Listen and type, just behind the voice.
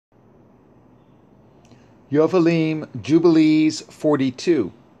Yophalim Jubilees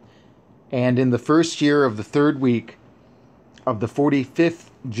 42. And in the first year of the 3rd week of the 45th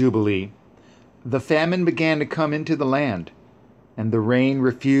Jubilee, the famine began to come into the land, and the rain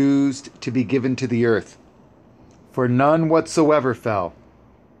refused to be given to the earth, for none whatsoever fell.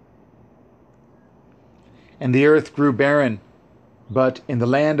 And the earth grew barren, but in the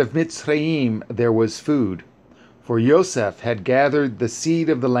land of Mitzrayim there was food, for Yosef had gathered the seed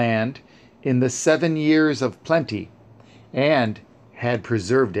of the land in the 7 years of plenty, and had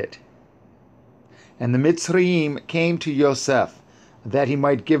preserved it. And the Mitzrayim came to Yosef, that he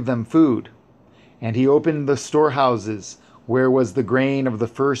might give them food. And he opened the storehouses, where was the grain of the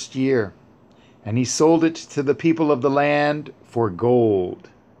first year, and he sold it to the people of the land for gold.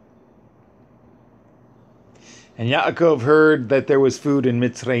 And Yaakov heard that there was food in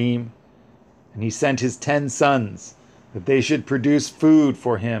Mitzrayim, and he sent his 10 sons, that they should produce food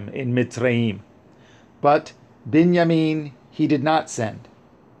for him in Mitzrayim. But Binyamin he did not send,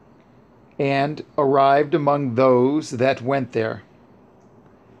 and arrived among those that went there.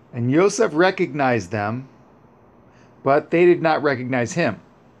 And Yosef recognized them, but they did not recognize him.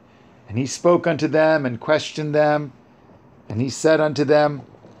 And he spoke unto them, and questioned them, and he said unto them,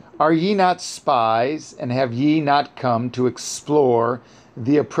 Are ye not spies, and have ye not come to explore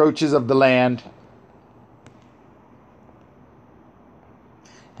the approaches of the land?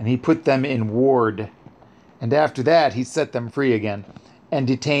 And he put them in ward, and after that he set them free again, and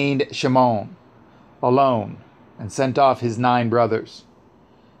detained Shimon alone, and sent off his 9 brothers.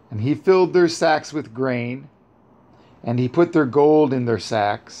 And he filled their sacks with grain, and he put their gold in their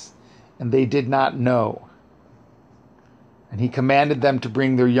sacks, and they did not know. And he commanded them to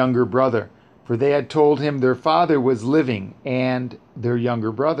bring their younger brother, for they had told him their father was living, and their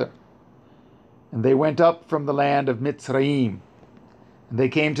younger brother. And they went up from the land of Mitzrayim, and they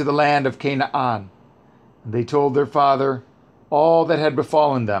came to the land of Canaan, and they told their father all that had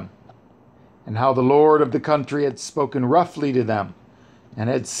befallen them, and how the Lord of the country had spoken roughly to them, and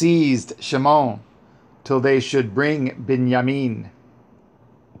had seized Shimon, till they should bring Binyamin.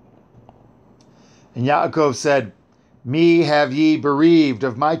 And Yaakov said, Me have ye bereaved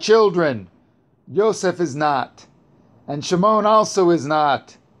of my children. Joseph is not, and Shimon also is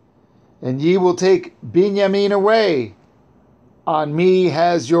not, and ye will take Binyamin away. On me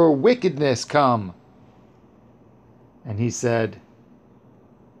has your wickedness come. And he said,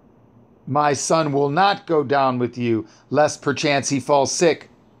 My son will not go down with you, lest perchance he fall sick.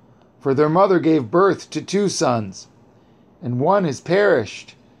 For their mother gave birth to 2 sons, and one is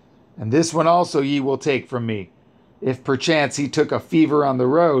perished, and this one also ye will take from me. If perchance he took a fever on the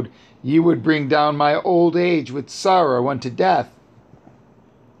road, ye would bring down my old age with sorrow unto death.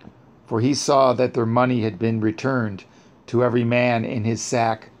 For he saw that their money had been returned to every man in his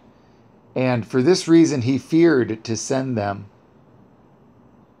sack, and for this reason he feared to send them.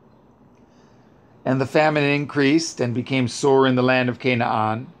 And the famine increased and became sore in the land of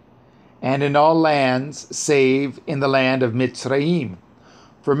Canaan, and in all lands save in the land of Mitzrayim.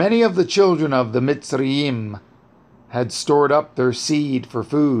 For many of the children of the Mitzrayim had stored up their seed for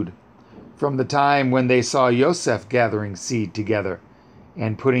food, from the time when they saw Yosef gathering seed together,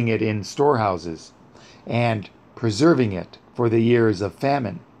 and putting it in storehouses, and preserving it for the years of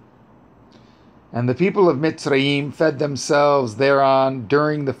famine. And the people of Mitzrayim fed themselves thereon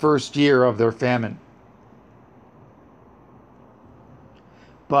during the first year of their famine.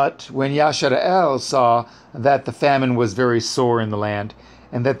 But when Yashara'el saw that the famine was very sore in the land,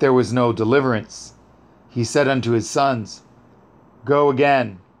 and that there was no deliverance, he said unto his sons, Go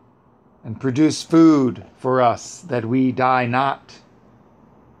again, and produce food for us, that we die not.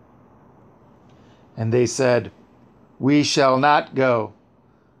 And they said, We shall not go.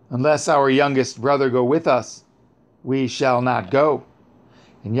 Unless our youngest brother go with us, we shall not go.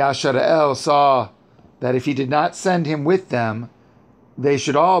 And Yashara'el saw that if he did not send him with them, they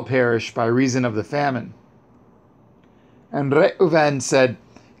should all perish by reason of the famine. And Reuven said,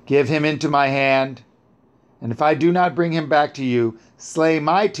 Give him into my hand, and if I do not bring him back to you, slay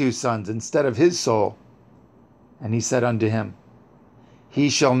my 2 sons instead of his soul. And he said unto him, He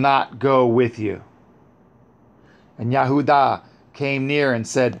shall not go with you. And Yehudah came near and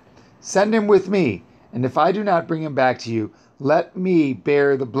said, Send him with me, and if I do not bring him back to you, let me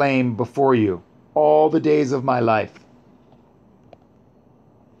bear the blame before you all the days of my life.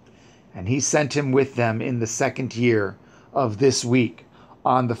 And he sent him with them in the 2nd year of this week,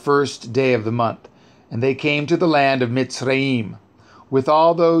 on the 1st day of the month. And they came to the land of Mitzrayim, with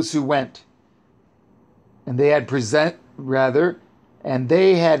all those who went. And they had presents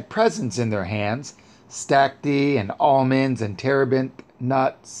in their hands, stacte and almonds and terebinth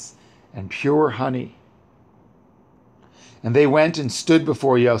nuts and pure honey. And they went and stood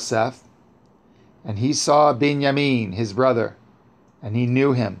before Yosef. And he saw Benjamin, his brother, and he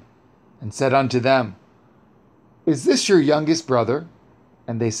knew him, and said unto them, Is this your youngest brother?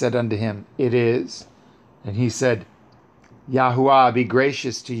 And they said unto him, It is. And he said, Yahuwah be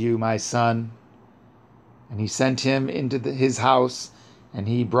gracious to you, my son. And he sent him into his house, and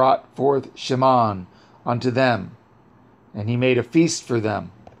he brought forth Shimon unto them, and he made a feast for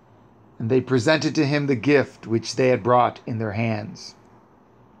them. And they presented to him the gift which they had brought in their hands.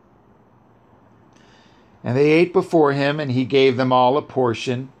 And they ate before him, and he gave them all a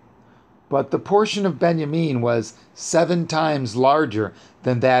portion. But the portion of Benjamin was 7 times larger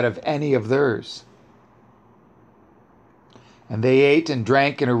than that of any of theirs. And they ate and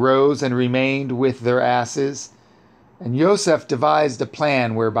drank and arose and remained with their asses. And Joseph devised a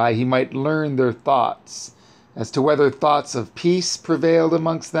plan whereby he might learn their thoughts, as to whether thoughts of peace prevailed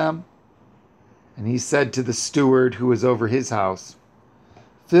amongst them. And he said to the steward who was over his house,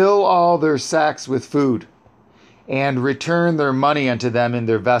 Fill all their sacks with food, and return their money unto them in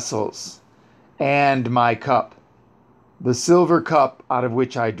their vessels, and my cup, the silver cup out of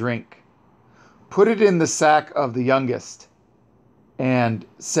which I drink. Put it in the sack of the youngest, and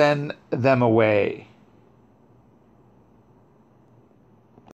send them away.